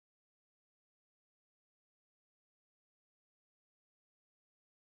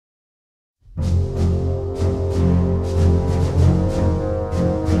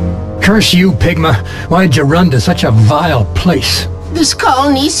Curse you, Pigma. Why'd you run to such a vile place? This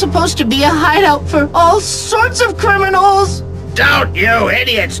colony's supposed to be a hideout for all sorts of criminals. Don't you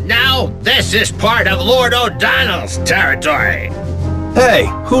idiots know? This is part of Lord O'Donnell's territory. Hey,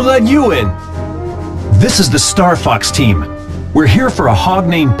 who let you in? This is the StarFox team. We're here for a hog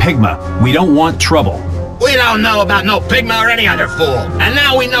named Pigma. We don't want trouble. We don't know about no Pigma or any other fool. And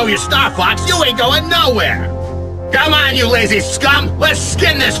now we know you're StarFox, you ain't going nowhere. Come on, you lazy scum. Let's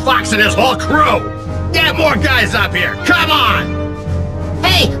skin this fox and his whole crew. Get more guys up here. Come on.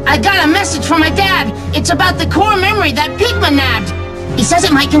 Hey, I got a message from my dad. It's about the core memory that Pigma nabbed. He says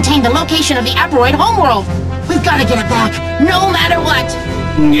it might contain the location of the Aperoid homeworld. We've got to get it back, no matter what.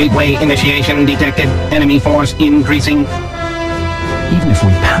 Gateway initiation detected. Enemy force increasing. Even if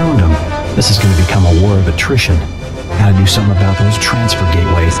we pound them, this is going to become a war of attrition. Gotta do something about those transfer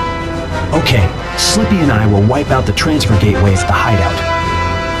gateways. Okay, Slippy and I will wipe out the transfer gateways at the hideout.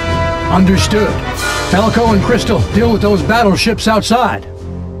 Understood. Falco and Crystal, deal with those battleships outside.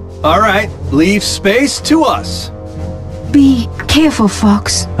 All right, leave space to us. Be careful,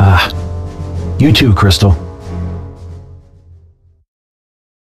 Fox. You too, Crystal.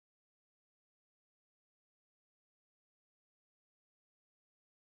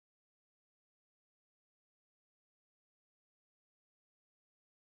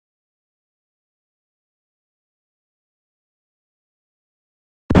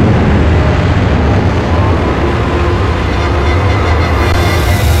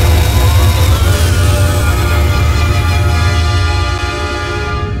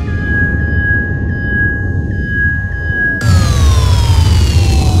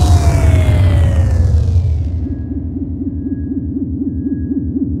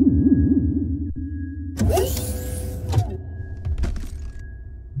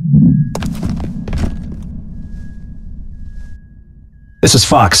 This is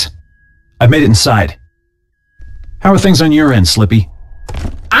Fox. I've made it inside. How are things on your end, Slippy?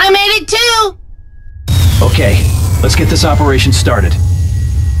 I made it too! Okay, let's get this operation started.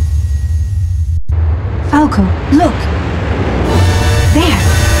 Falco, look. There,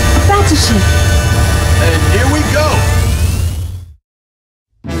 a battleship. And here we go!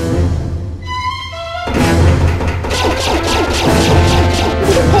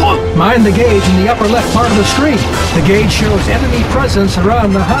 Mind the gauge in the upper left part of the screen. The gauge shows enemy presence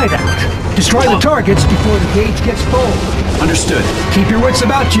around the hideout. Destroy the targets before the gauge gets full. Understood. Keep your wits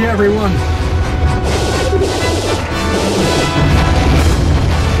about you, everyone.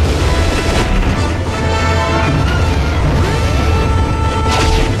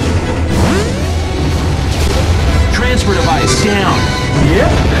 Transfer device down.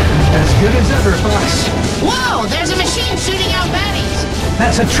 Yep, as good as ever, Fox. Whoa, there's a machine shooting out baddies.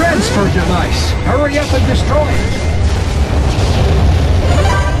 That's a transfer device. Hurry up and destroy it.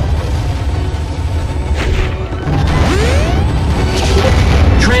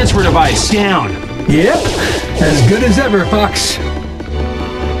 Transfer device down. Yep, as good as ever, Fox.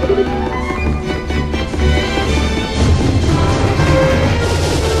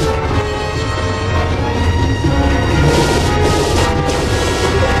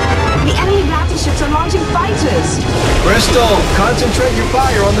 The enemy battleships are launching fighters. Crystal, concentrate your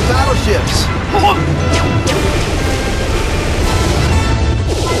fire on the battleships.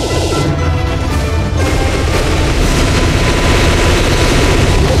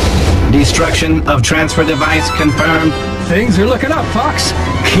 Destruction of transfer device confirmed. Things are looking up, Fox.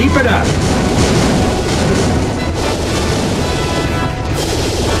 Keep it up.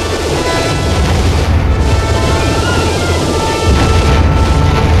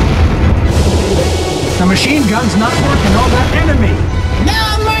 The machine gun's not working on that enemy.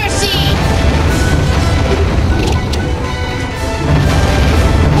 No mercy!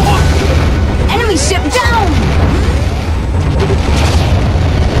 Enemy ship down!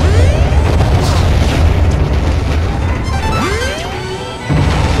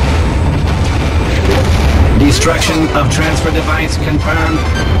 Destruction of transfer device confirmed.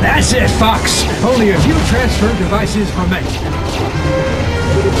 That's it, Fox. Only a few transfer devices remain.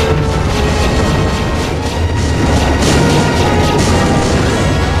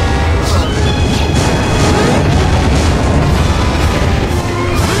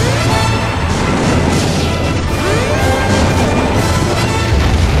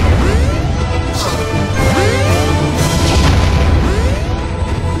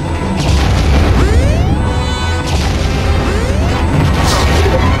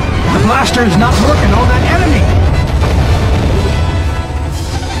 Blaster's not working on that enemy!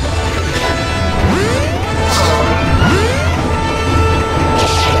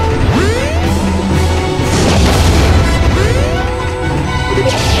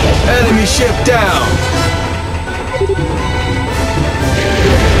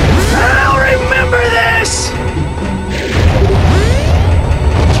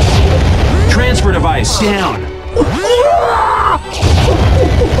 guys, down!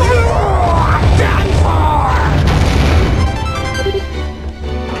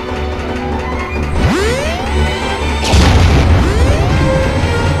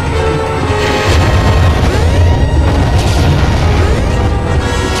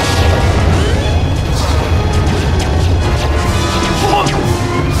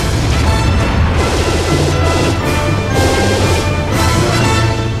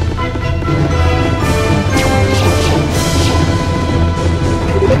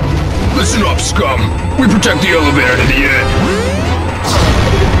 Listen up, scum. We protect the elevator to the end.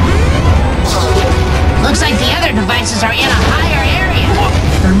 Looks like the other devices are in a higher area.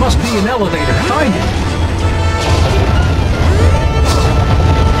 There must be an elevator. Find it.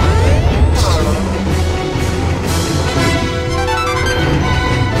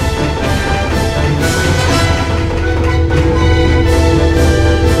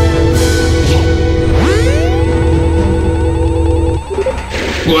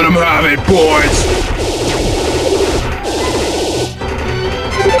 Let him have it, boys!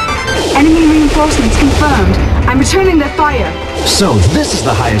 Enemy reinforcements confirmed. I'm returning their fire. So, this is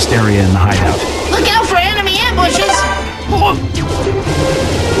the highest area in the hideout. Look out for enemy ambushes!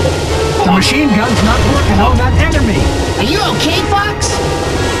 The machine gun's not working on that enemy. Are you okay, Fox?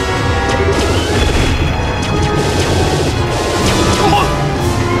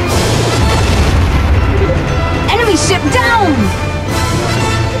 Enemy ship down!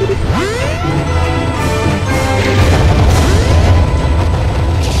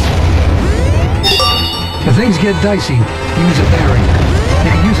 If things get dicey, use a barrier.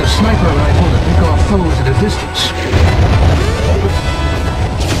 You can use a sniper rifle to pick off foes at a distance.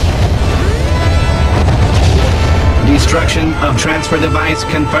 Destruction of transfer device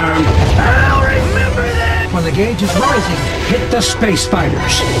confirmed. I'll remember that! When the gauge is rising, hit the space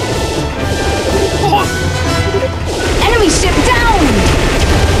fighters. Enemy ship down!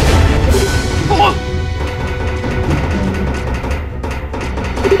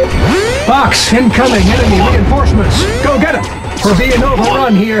 Fox, incoming enemy reinforcements. Go get them. We're being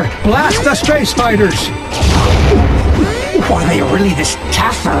overrun here. Blast the space fighters. Are they really this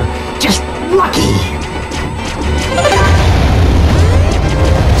tough or just lucky?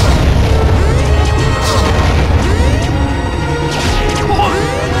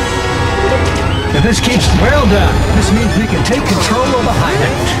 If this keeps well done, this means we can take control of the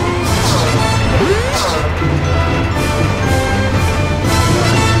hideout.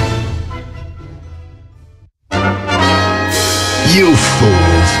 You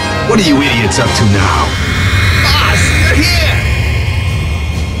fools! What are you idiots up to now? Boss, you're here!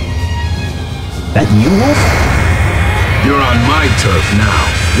 That you, Wolf? You're on my turf now.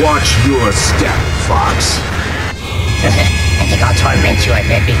 Watch your step, Fox. I think I'll torment you a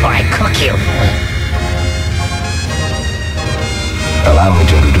bit before I cook you. Allow me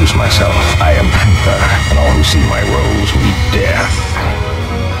to introduce myself. I am Panther, and all who see my rose meet death.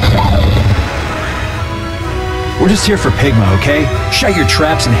 We're just here for Pigma, okay? Shut your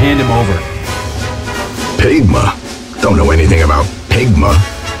traps and hand him over. Pigma? Don't know anything about Pigma.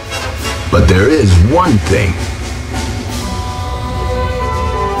 But there is one thing.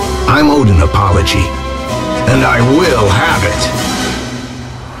 I'm owed an apology, and I will have it.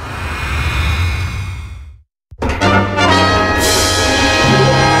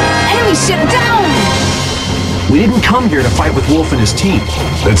 Enemy ship down! We didn't come here to fight with Wolf and his team.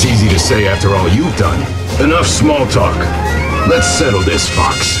 That's easy to say after all you've done. Enough small talk. Let's settle this,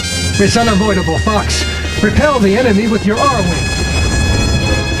 Fox. It's unavoidable, Fox. Repel the enemy with your R-wing.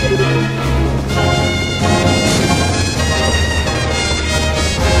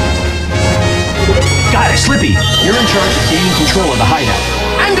 Got it, Slippy. You're in charge of gaining control of the hideout.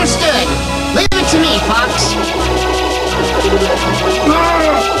 Understood. Leave it to me, Fox.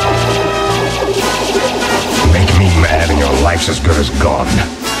 Make me mad and your life's as good as gone.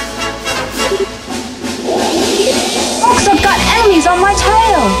 Fox, I've got enemies on my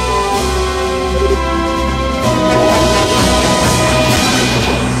tail!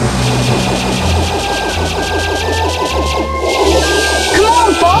 Come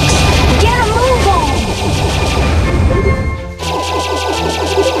on, Fox! Get a move on!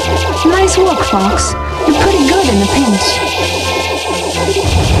 Nice work, Fox. You're pretty good in a pinch.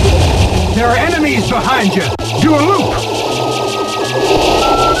 There are enemies behind you. Do a loop.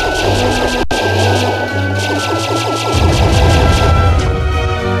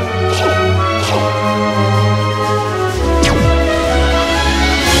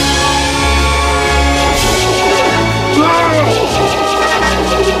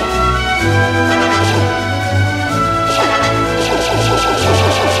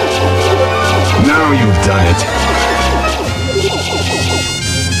 Now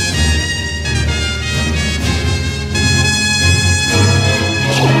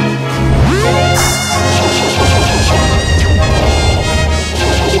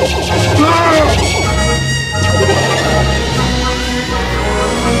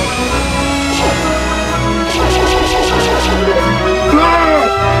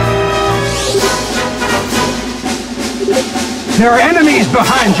There are enemies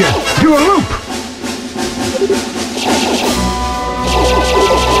behind you! Do a loop!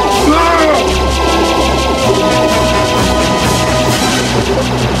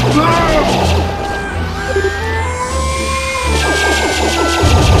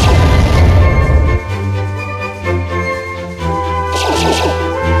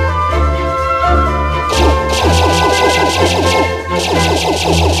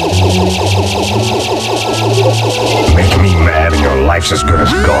 Make me mad and your life's as good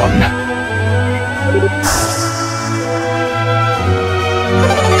as gone.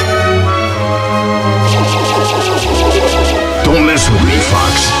 Don't mess with me,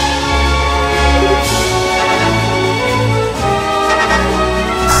 Fox.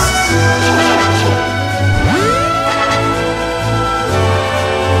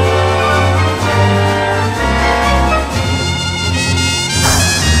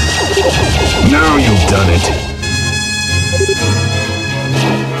 Now you've done it.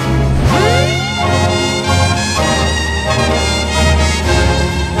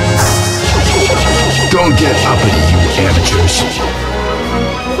 Don't get uppity, you amateurs.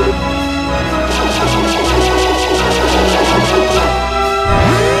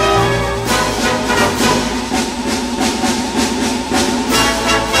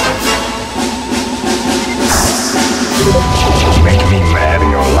 Make me mad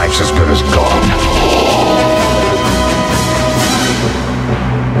and your life's as good as gone.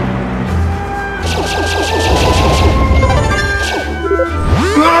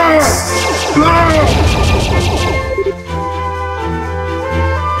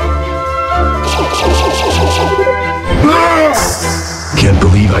 Can't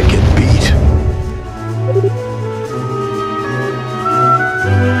believe I get beat.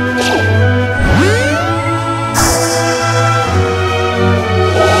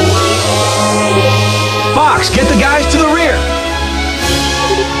 Fox, get the guys to the rear!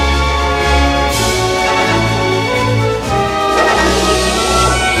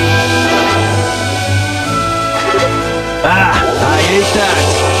 I ate that.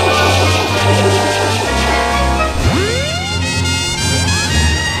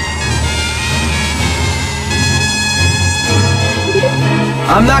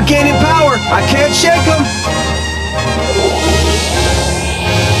 I'm not gaining power. I can't shake them.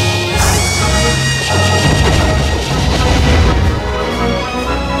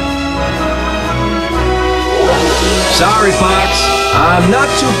 Sorry, Fox. I'm not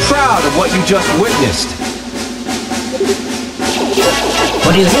too proud of what you just witnessed.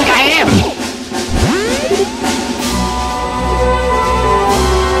 What do you think I am?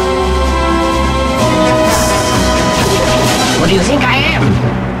 What do you think I am?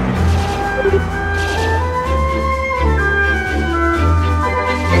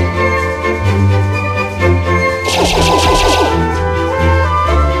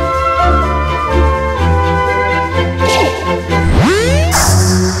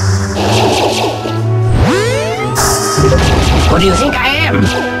 What do you think I am?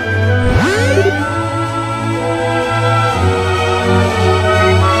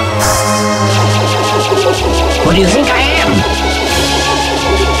 What do you think I am?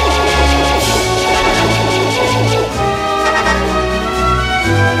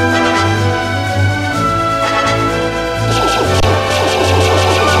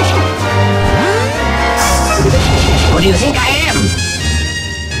 What do you think I am?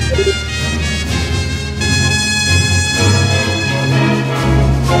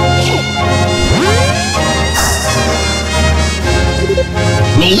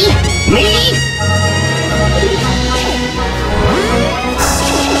 Me? Me?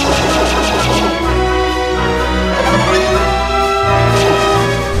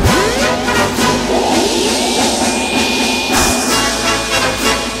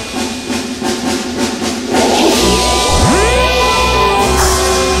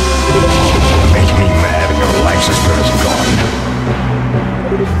 Make me mad and your life's as good as gone.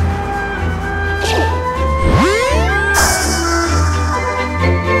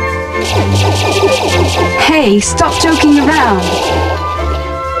 Hey, stop joking around.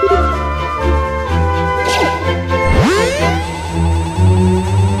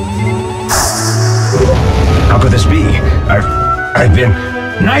 How could this be? I've been...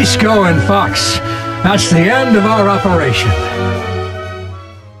 Nice going, Fox. That's the end of our operation.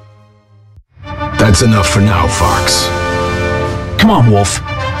 That's enough for now, Fox. Come on, Wolf.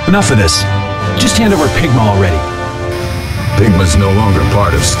 Enough of this. Just hand over Pigma already. Pigma's no longer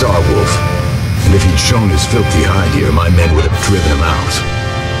part of Starwolf. And if he'd shown his filthy hide here, my men would have driven him out.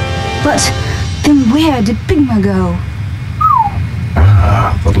 But then where did Pigma go?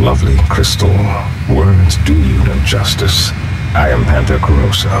 Ah, the lovely crystal. Words do you no justice. I am Panther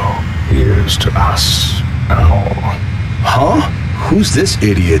Caruso. Here's to us. Ow. Huh? Who's this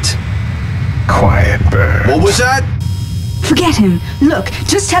idiot? Quiet bird. What was that? Forget him. Look,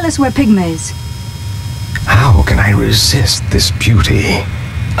 just tell us where Pigma is. How can I resist this beauty?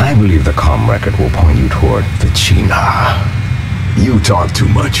 I believe the comm record will point you toward Vicina. You talk too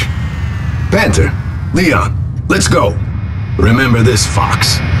much. Panther, Leon, let's go. Remember this,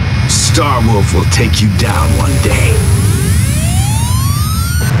 Fox. Starwolf will take you down one day.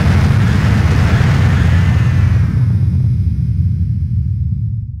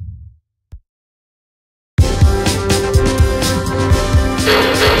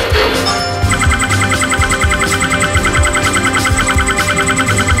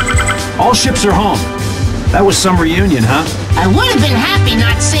 All ships are home. That was some reunion, huh? I would have been happy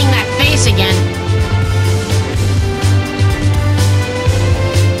not seeing